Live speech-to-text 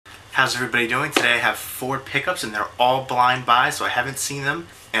How's everybody doing? Today I have 4 pickups and they're all blind buys, so I haven't seen them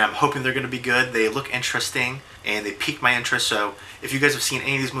and I'm hoping they're going to be good. They look interesting and they pique my interest, so if you guys have seen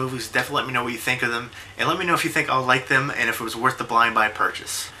any of these movies, definitely let me know what you think of them and let me know if you think I'll like them and if it was worth the blind buy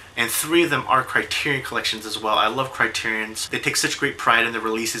purchase. And 3 of them are Criterion collections as well. I love Criterions. They take such great pride in their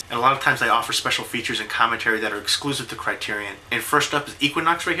releases, and a lot of times they offer special features and commentary that are exclusive to Criterion. And first up is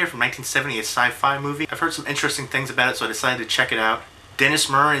Equinox right here from 1970, a sci-fi movie. I've heard some interesting things about it, so I decided to check it out.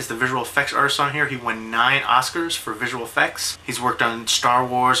 Dennis Muren is the visual effects artist on here. He won 9 Oscars for visual effects. He's worked on Star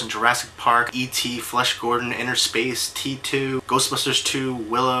Wars and Jurassic Park, E.T., Flash Gordon, Inner Space, T2, Ghostbusters 2,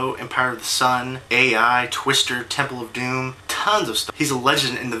 Willow, Empire of the Sun, AI, Twister, Temple of Doom, tons of stuff. He's a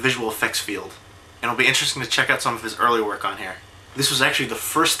legend in the visual effects field. And it'll be interesting to check out some of his early work on here. This was actually the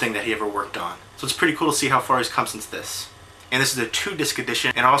first thing that he ever worked on. So it's pretty cool to see how far he's come since this. And this is a 2-disc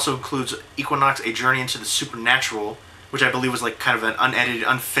edition, and also includes Equinox, A Journey into the Supernatural, which I believe was like kind of an unedited,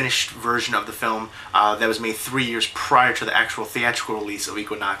 unfinished version of the film that was made 3 years prior to the actual theatrical release of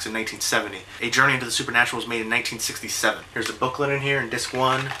Equinox in 1970. A Journey into the Supernatural was made in 1967. Here's the booklet in here in disc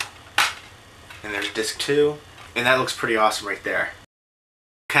 1, and there's disc 2, and that looks pretty awesome right there.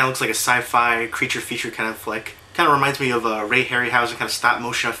 Kind of looks like a sci-fi creature feature kind of flick. Kind of reminds me of Ray Harryhausen kind of stop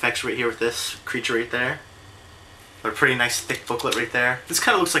motion effects right here with this creature right there. But a pretty nice thick booklet right there. This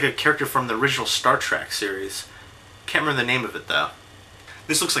kind of looks like a character from the original Star Trek series. Can't remember the name of it though.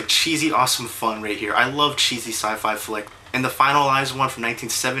 This looks like cheesy, awesome fun right here. I love cheesy sci-fi flick. And the finalized one from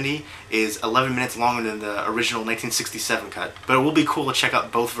 1970 is 11 minutes longer than the original 1967 cut. But it will be cool to check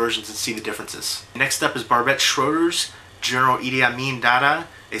out both versions and see the differences. Next up is Barbet Schroeder's General Idi Amin Dada,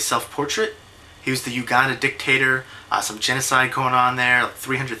 a self-portrait. He was the Uganda dictator, some genocide going on there, like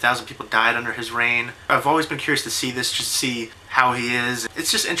 300,000 people died under his reign. I've always been curious to see this, just to see how he is.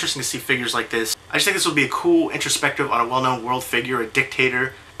 It's just interesting to see figures like this. I just think this will be a cool introspective on a well-known world figure, a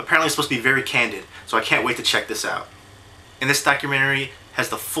dictator. Apparently it's supposed to be very candid, so I can't wait to check this out. And this documentary has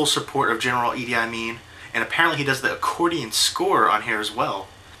the full support of General Idi Amin, and apparently he does the accordion score on here as well.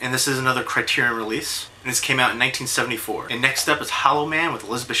 And this is another Criterion release, and this came out in 1974. And next up is Hollow Man with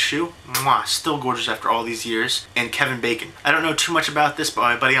Elizabeth Shue. Mwah, still gorgeous after all these years. And Kevin Bacon. I don't know too much about this, but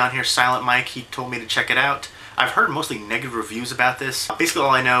my buddy on here, Silent Mike, he told me to check it out. I've heard mostly negative reviews about this. Basically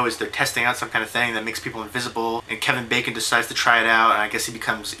all I know is they're testing out some kind of thing that makes people invisible, and Kevin Bacon decides to try it out, and I guess he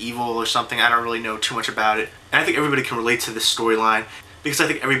becomes evil or something. I don't really know too much about it. And I think everybody can relate to this storyline, because I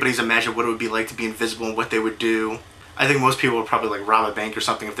think everybody's imagined what it would be like to be invisible and what they would do. I think most people would probably like rob a bank or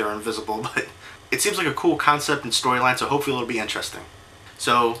something if they were invisible, but it seems like a cool concept and storyline, so hopefully it'll be interesting.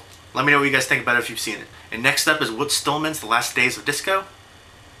 So let me know what you guys think about it if you've seen it. And next up is Wood Stillman's The Last Days of Disco.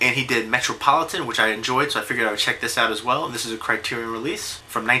 And he did Metropolitan, which I enjoyed, so I figured I would check this out as well. And this is a Criterion release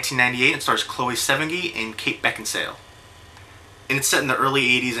from 1998 and stars Chloe Sevigny and Kate Beckinsale. And it's set in the early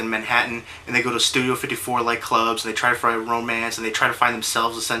 80s in Manhattan, and they go to Studio 54-like clubs, and they try to find romance, and they try to find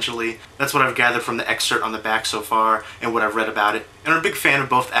themselves, essentially. That's what I've gathered from the excerpt on the back so far, and what I've read about it. And I'm a big fan of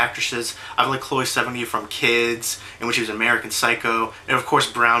both actresses. I've liked Chloe Sevigny from Kids, and when she was American Psycho, and of course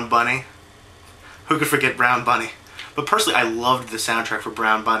Brown Bunny. Who could forget Brown Bunny? But personally, I loved the soundtrack for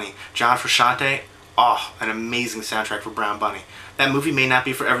Brown Bunny. John Frusciante, oh, an amazing soundtrack for Brown Bunny. That movie may not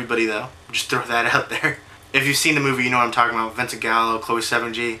be for everybody though. Just throw that out there. If you've seen the movie, you know what I'm talking about. Vincent Gallo, Chloe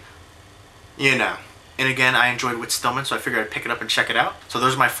Sevigny, you know. And again, I enjoyed Whit Stillman, so I figured I'd pick it up and check it out. So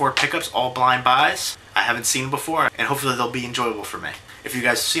those are my 4 pickups, all blind buys. I haven't seen them before, and hopefully they'll be enjoyable for me. If you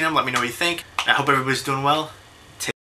guys have seen them, let me know what you think. I hope everybody's doing well.